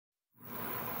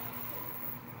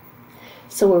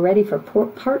So we're ready for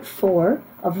part 4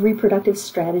 of reproductive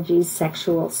strategies,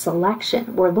 sexual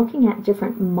selection. We're looking at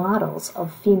different models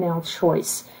of female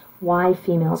choice, why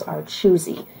females are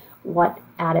choosy, what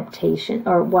adaptation,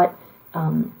 or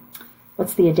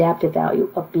what's the adaptive value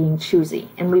of being choosy.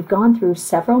 And we've gone through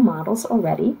several models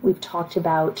already. We've talked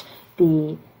about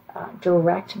the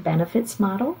direct benefits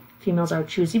model. Females are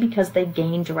choosy because they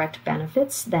gain direct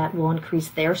benefits that will increase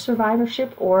their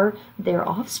survivorship or their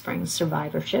offspring's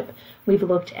survivorship. We've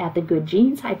looked at the good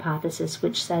genes hypothesis,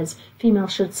 which says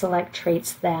females should select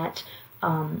traits that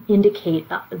indicate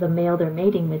the male they're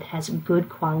mating with has good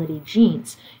quality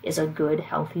genes, is a good,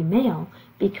 healthy male,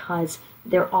 because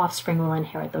their offspring will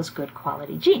inherit those good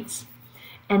quality genes.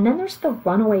 And then there's the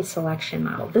runaway selection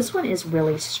model. This one is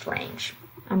really strange.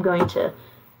 I'm going to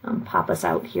pop us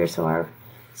out here so our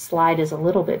slide is a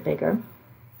little bit bigger.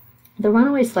 The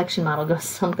runaway selection model goes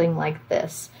something like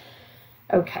this.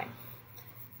 Okay.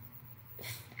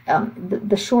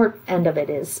 The short end of it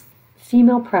is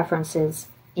female preferences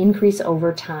increase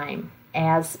over time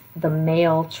as the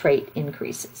male trait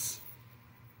increases.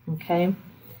 Okay?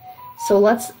 So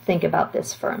let's think about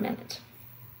this for a minute.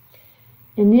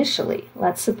 Initially,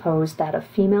 let's suppose that a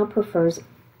female prefers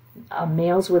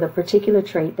males with a particular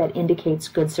trait that indicates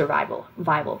good survival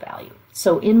value.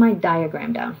 So in my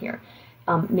diagram down here,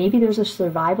 maybe there's a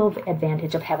survival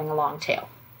advantage of having a long tail,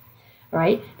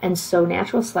 right? And so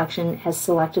natural selection has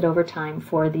selected over time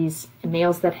for these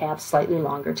males that have slightly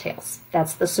longer tails.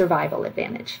 That's the survival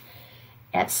advantage.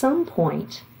 At some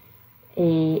point,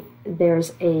 a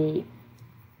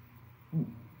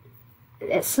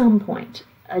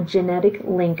genetic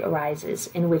link arises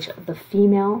in which the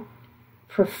female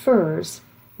prefers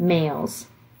males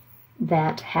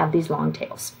that have these long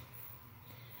tails.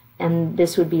 And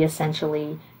this would be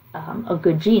essentially a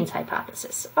good genes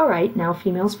hypothesis. All right, now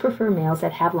females prefer males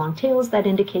that have long tails. That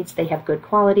indicates they have good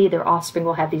quality. Their offspring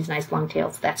will have these nice long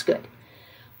tails. That's good.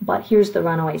 But here's the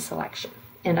runaway selection.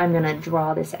 And I'm going to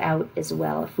draw this out as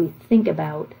well. If we think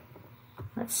about,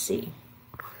 let's see,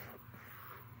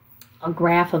 a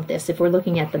graph of this, if we're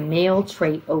looking at the male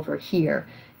trait over here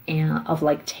of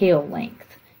like tail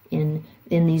length in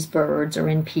these birds or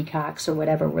in peacocks or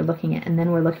whatever we're looking at, and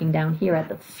then we're looking down here at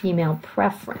the female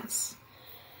preference.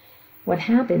 What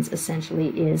happens essentially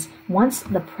is once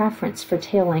the preference for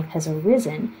tail length has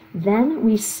arisen, then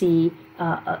we see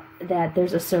that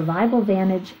there's a survival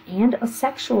advantage and a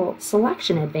sexual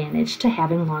selection advantage to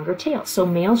having longer tails. So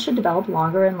males should develop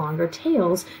longer and longer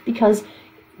tails because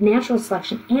natural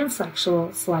selection and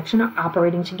sexual selection are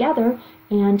operating together,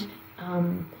 and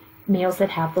males that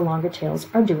have the longer tails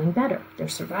are doing better. They're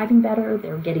surviving better,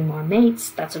 they're getting more mates.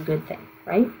 That's a good thing,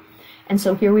 right? And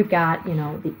so here we've got, the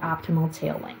optimal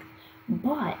tail length.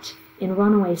 But in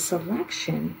runaway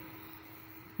selection,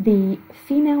 the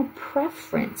female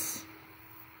preference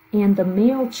and the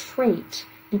male trait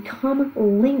become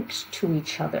linked to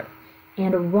each other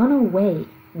and run away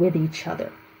with each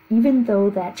other, even though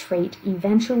that trait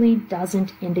eventually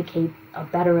doesn't indicate a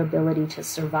better ability to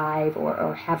survive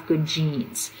or have good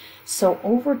genes. So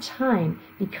over time,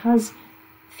 because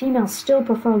females still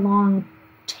prefer long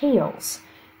tails,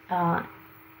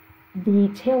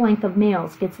 the tail length of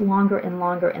males gets longer and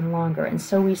longer and longer. And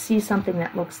so we see something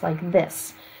that looks like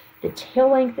this. The tail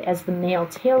length, as the male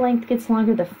tail length gets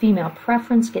longer, the female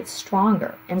preference gets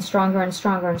stronger and stronger and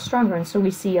stronger and stronger. And so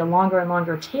we see a longer and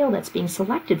longer tail that's being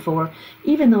selected for,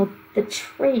 even though the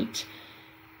trait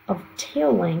of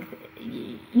tail length,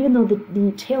 even though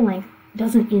the tail length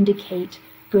doesn't indicate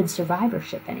good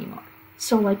survivorship anymore.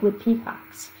 So like with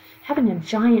peacocks, having a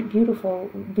giant,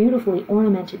 beautifully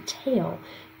ornamented tail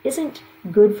isn't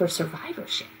good for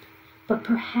survivorship, but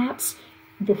perhaps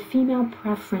the female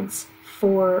preference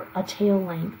for a tail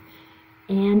length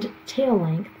and tail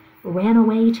length ran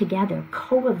away together,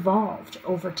 co-evolved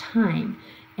over time,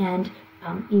 and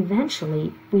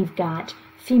eventually we've got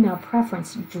female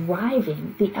preference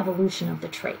driving the evolution of the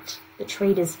trait. The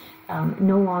trait is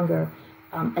no longer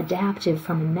adaptive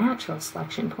from a natural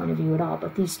selection point of view at all,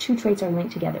 but these two traits are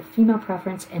linked together, female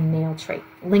preference and male trait,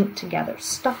 linked together,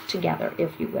 stuck together,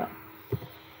 if you will.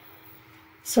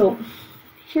 So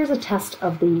here's a test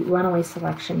of the runaway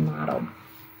selection model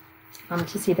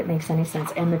to see if it makes any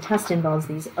sense. And the test involves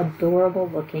these adorable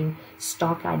looking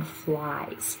stalk-eyed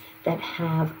flies that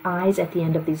have eyes at the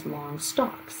end of these long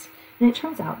stalks. And it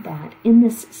turns out that in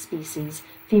this species,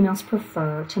 females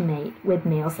prefer to mate with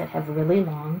males that have really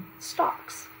long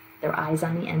stalks, their eyes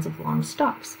on the ends of long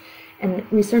stalks.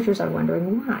 And researchers are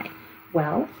wondering why.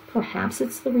 Well, perhaps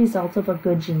it's the result of a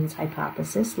good genes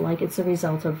hypothesis, like it's a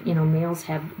result of, males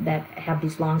that have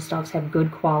these long stalks have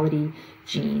good quality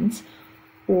genes,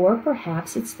 or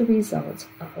perhaps it's the result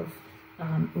of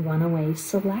runaway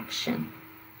selection.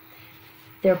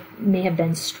 There may have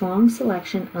been strong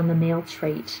selection on the male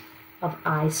trait of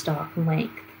eye stalk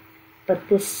length, but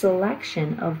this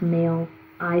selection of male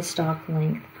eye stalk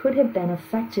length could have been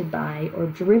affected by or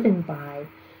driven by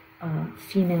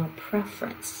female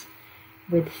preference,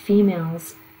 with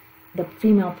the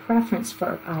female preference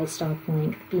for eye stalk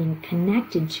length being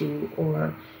connected to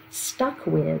or stuck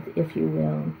with, if you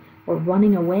will, or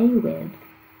running away with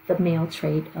the male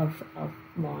trait of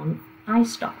long eye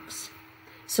stalks.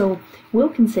 So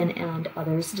Wilkinson and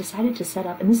others decided to set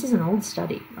up, and this is an old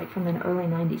study, like from the early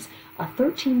 90s, a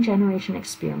 13-generation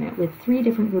experiment with 3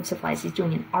 different groups of flies. He's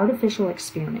doing an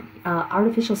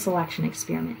artificial selection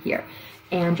experiment here.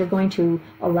 And you're going to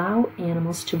allow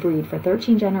animals to breed for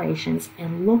 13 generations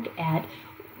and look at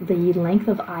the length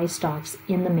of eye stalks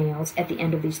in the males at the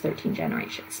end of these 13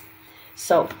 generations.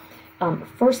 So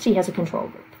first he has a control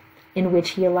group in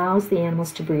which he allows the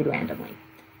animals to breed randomly.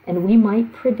 And we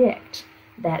might predict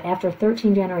that after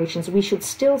 13 generations, we should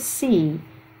still see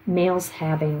males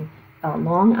having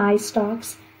long eye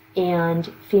stalks and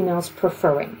females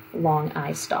preferring long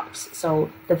eye stalks. So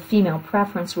the female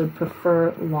preference would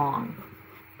prefer long.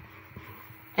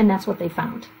 And that's what they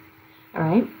found. All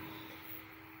right?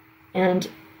 And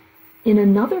in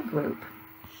another group,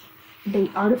 they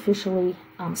artificially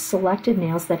selected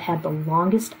males that had the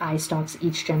longest eye stalks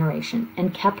each generation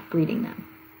and kept breeding them.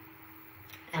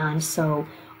 And so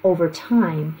over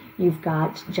time, you've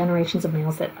got generations of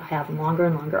males that have longer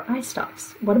and longer eye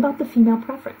stalks. What about the female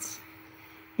preference?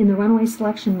 In the runaway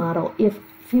selection model, if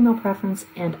female preference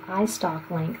and eye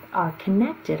stalk length are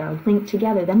connected, are linked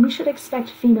together, then we should expect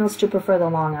females to prefer the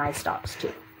long eye stalks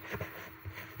too.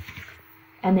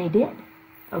 And they did,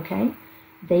 okay?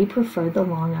 They preferred the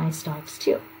long eye stalks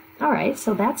too. All right,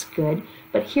 so that's good,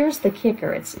 but here's the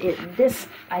kicker.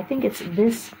 I think it's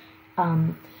this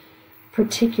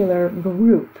particular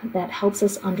group that helps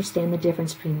us understand the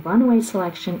difference between runaway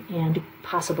selection and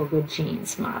possible good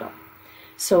genes model.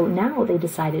 So now they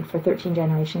decided for 13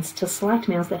 generations to select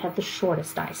males that have the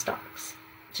shortest eye stalks,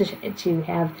 to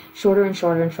have shorter and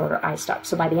shorter and shorter eye stalks.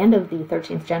 So by the end of the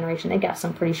 13th generation, they got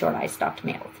some pretty short eye stalked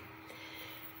males.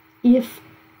 If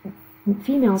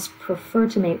females prefer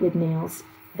to mate with males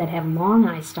that have long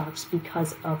eye stalks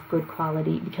because of good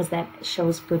quality, because that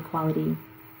shows good quality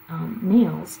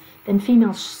males, then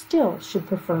females still should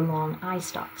prefer long eye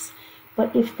stalks.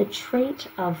 But if the trait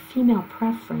of female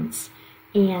preference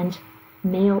and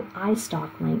male eye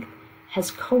stalk length has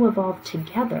co-evolved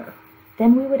together,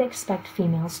 then we would expect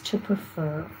females to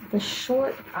prefer the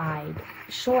short-eyed,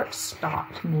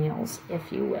 short-stalked males, if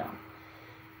you will.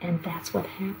 And that's what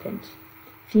happened.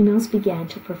 Females began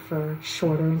to prefer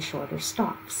shorter and shorter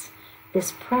stalks.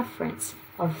 This preference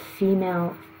of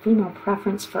female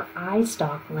preference for eye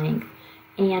stalk length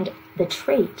and the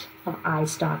trait of eye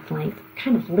stalk length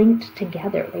kind of linked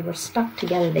together. They were stuck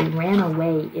together. They ran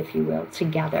away, if you will,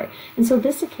 together. And so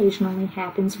this occasionally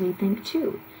happens, we think,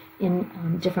 too,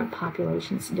 in different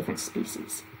populations, different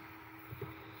species.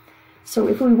 So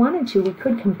if we wanted to, we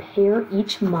could compare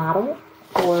each model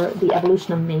for the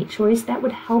evolution of mate choice. That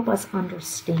would help us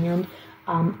understand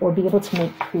or be able to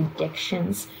make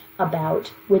predictions about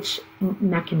which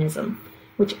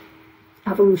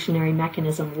evolutionary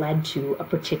mechanism led to a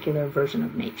particular version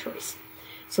of mate choice.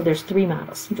 So there's 3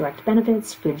 models: direct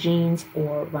benefits, good genes,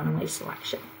 or runaway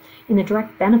selection. In the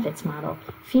direct benefits model,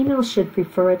 females should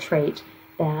prefer a trait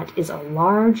that is a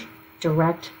large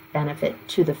direct benefit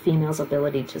to the female's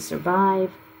ability to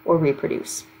survive or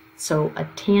reproduce. So a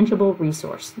tangible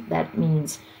resource, that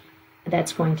means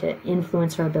that's going to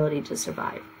influence her ability to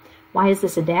survive. Why is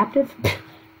this adaptive?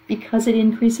 Because it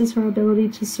increases her ability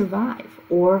to survive,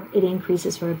 or it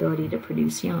increases her ability to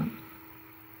produce young.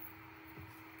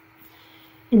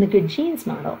 In the good genes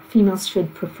model, females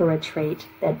should prefer a trait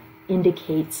that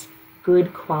indicates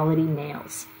good quality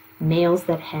males, males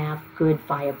that have good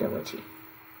viability.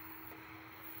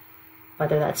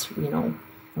 Whether that's,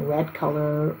 red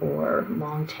color or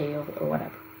long tail or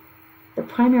whatever. The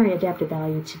primary adaptive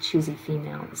value to choosy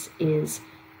females is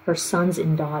her sons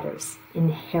and daughters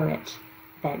inherit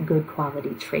that good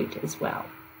quality trait as well.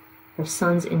 Her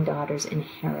sons and daughters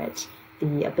inherit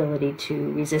the ability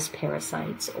to resist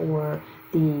parasites or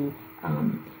the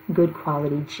good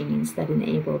quality genes that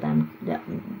enable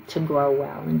them to grow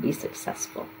well and be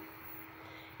successful.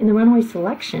 In the runaway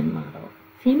selection model,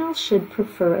 females should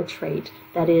prefer a trait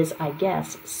that is, I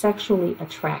guess, sexually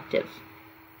attractive.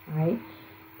 All right?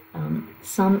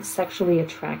 Some sexually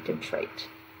attractive trait.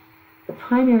 The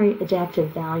primary adaptive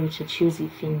value to choosy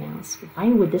females, why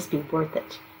would this be worth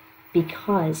it?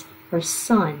 Because her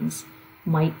sons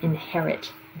might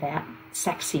inherit that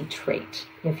sexy trait,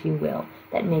 if you will,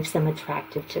 that makes them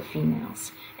attractive to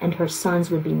females, and her sons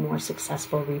would be more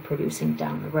successful reproducing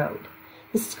down the road.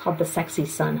 This is called the sexy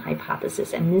son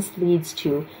hypothesis, and this leads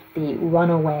to the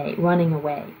running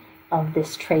away of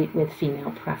this trait with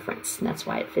female preference. And that's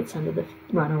why it fits under the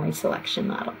runaway selection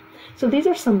model. So these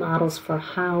are some models for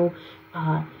how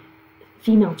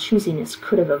female choosiness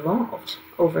could have evolved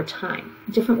over time,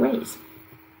 different ways.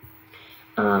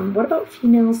 What about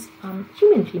females,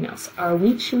 human females? Are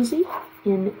we choosy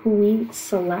in who we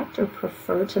select or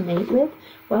prefer to mate with?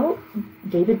 Well,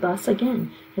 David Buss,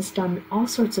 again, has done all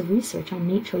sorts of research on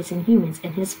mate choice in humans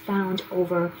and has found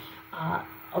over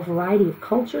a variety of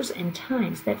cultures and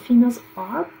times that females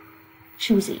are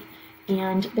choosy,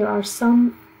 and there are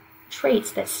some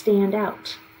traits that stand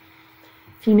out.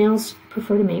 Females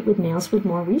prefer to mate with males with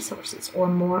more resources or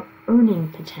more earning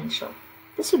potential.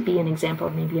 This would be an example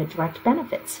of maybe a direct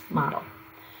benefits model.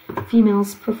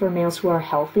 Females prefer males who are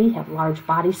healthy, have large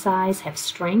body size, have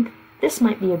strength. This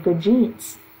might be a good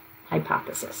genes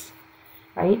hypothesis,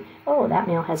 right? Oh, that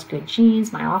male has good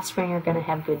genes. My offspring are going to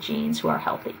have good genes who are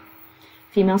healthy.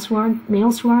 Males who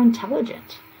are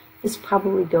intelligent. This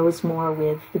probably goes more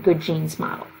with the good genes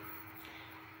model.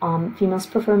 Females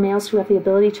prefer males who have the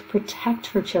ability to protect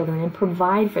her children and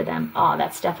provide for them. Oh,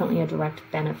 that's definitely a direct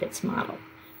benefits model,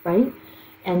 right?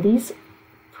 And these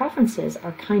preferences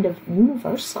are kind of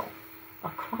universal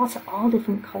across all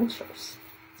different cultures.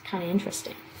 It's kind of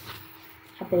interesting.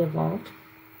 Have they evolved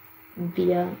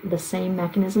via the same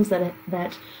mechanisms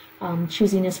that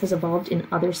choosiness has evolved in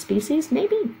other species?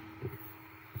 Maybe.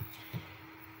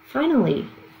 Finally,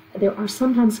 there are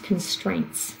sometimes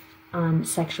constraints on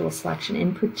sexual selection,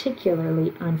 and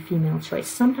particularly on female choice.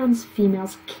 Sometimes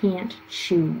females can't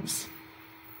choose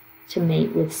to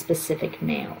mate with specific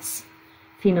males.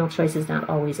 Female choice is not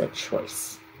always a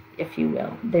choice, if you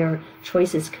will. Their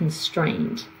choice is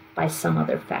constrained by some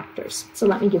other factors. So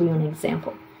let me give you an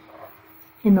example.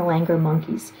 In the langur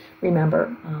monkeys,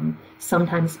 remember,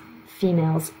 sometimes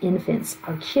females, infants,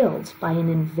 are killed by an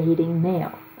invading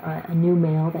male. A new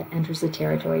male that enters the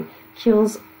territory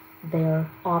kills their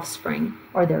offspring,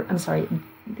 or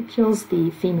kills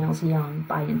the female's young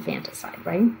by infanticide,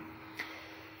 right?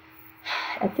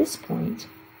 At this point,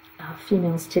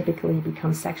 females typically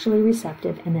become sexually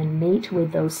receptive and then mate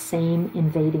with those same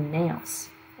invading males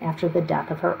after the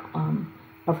death of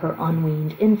her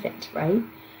unweaned infant, right?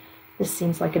 This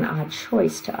seems like an odd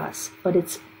choice to us, but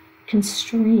it's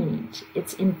constrained.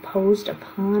 It's imposed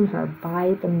upon her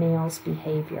by the male's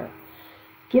behavior.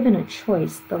 Given a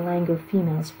choice, the langur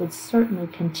females would certainly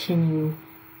continue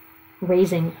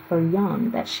raising her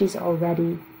young that she's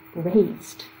already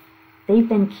raised. They've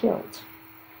been killed.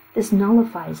 This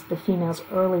nullifies the female's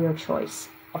earlier choice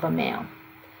of a male.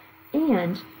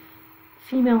 And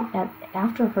female,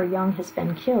 after her young has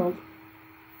been killed,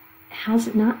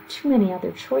 has not too many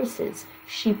other choices.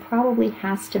 She probably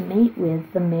has to mate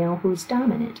with the male who's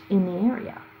dominant in the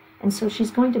area. And so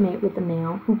she's going to mate with the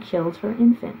male who killed her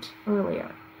infant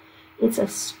earlier. It's a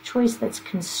choice that's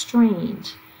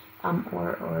constrained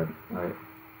or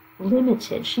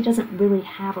limited. She doesn't really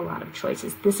have a lot of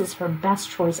choices. This is her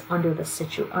best choice under the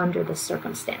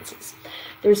circumstances.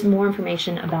 There's more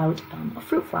information about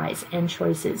fruit flies and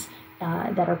choices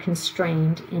that are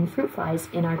constrained in fruit flies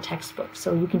in our textbook.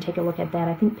 So you can take a look at that.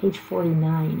 I think page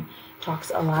 49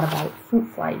 talks a lot about fruit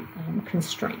fly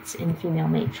constraints in female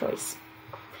mate choice.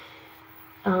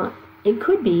 It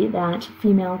could be that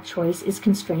female choice is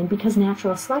constrained because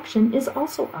natural selection is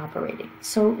also operating.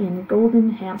 So in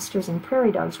golden hamsters and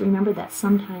prairie dogs, remember that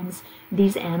sometimes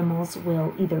these animals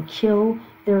will either kill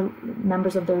their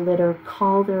members of their litter,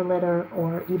 call their litter,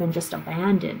 or even just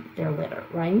abandon their litter,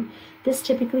 right? This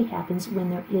typically happens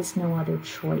when there is no other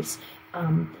choice.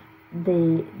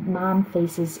 The mom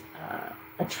faces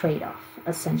a trade-off,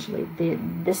 essentially.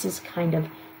 This is kind of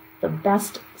the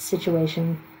best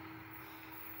situation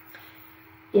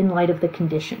in light of the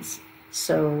conditions.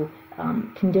 So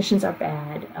conditions are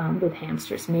bad with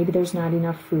hamsters. Maybe there's not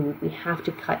enough food. We have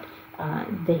to cut.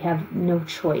 They have no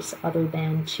choice other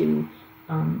than to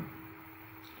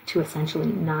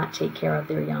essentially not take care of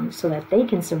their young so that they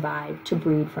can survive to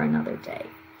breed for another day.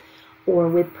 Or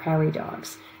with prairie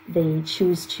dogs, they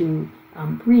choose to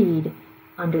breed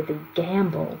under the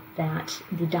gamble that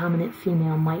the dominant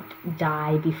female might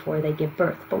die before they give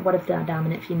birth. But what if the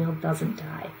dominant female doesn't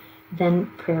die? Then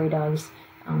prairie dogs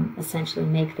essentially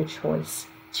make the choice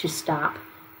to stop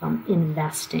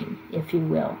investing, if you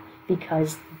will,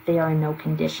 because they are in no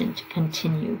condition to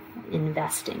continue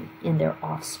investing in their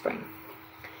offspring.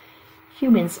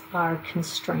 Humans are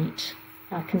constrained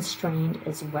constrained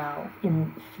as well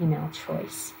in female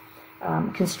choice.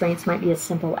 Constraints might be as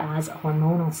simple as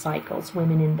hormonal cycles.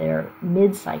 Women in their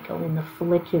mid-cycle, in the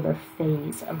follicular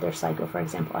phase of their cycle, for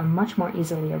example, are much more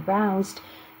easily aroused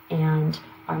and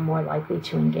are more likely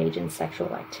to engage in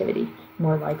sexual activity,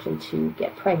 more likely to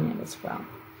get pregnant as well.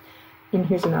 And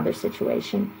here's another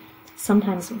situation.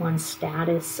 Sometimes one's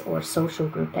status or social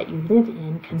group that you live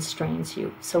in constrains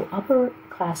you. So upper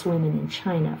class women in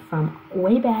China, from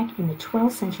way back in the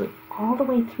 12th century all the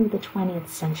way through the 20th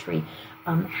century,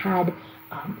 had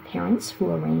parents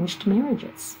who arranged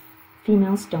marriages.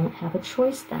 Females don't have a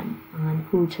choice then on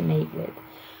who to mate with.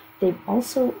 They've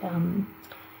also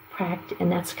practiced,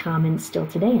 and that's common still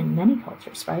today in many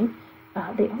cultures, right?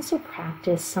 They also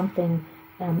practice something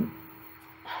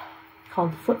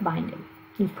called foot binding.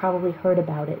 You've probably heard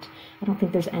about it. I don't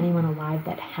think there's anyone alive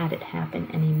that had it happen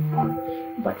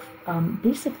anymore. But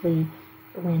basically,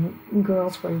 when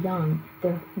girls were young,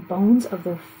 their bones of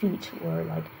their feet were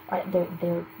like,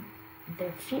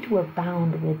 their feet were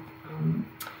bound with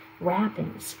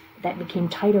wrappings that became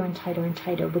tighter and tighter and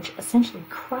tighter, which essentially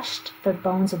crushed the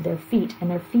bones of their feet, and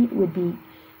their feet would be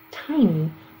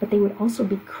tiny, but they would also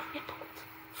be crippled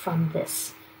from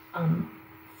this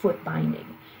foot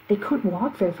binding. They couldn't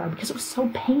walk very far because it was so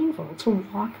painful to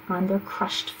walk on their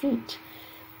crushed feet.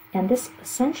 And this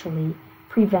essentially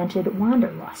prevented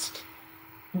wanderlust.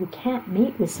 You can't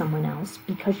mate with someone else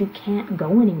because you can't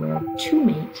go anywhere to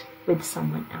mate with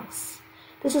someone else.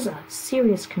 This is a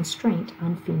serious constraint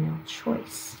on female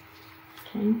choice.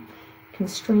 Okay?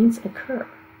 Constraints occur.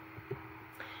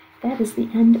 That is the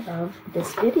end of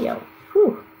this video.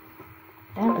 Whew.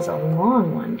 That was a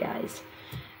long one, guys.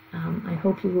 I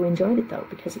hope you enjoyed it, though,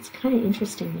 because it's kind of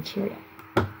interesting material,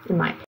 in my opinion.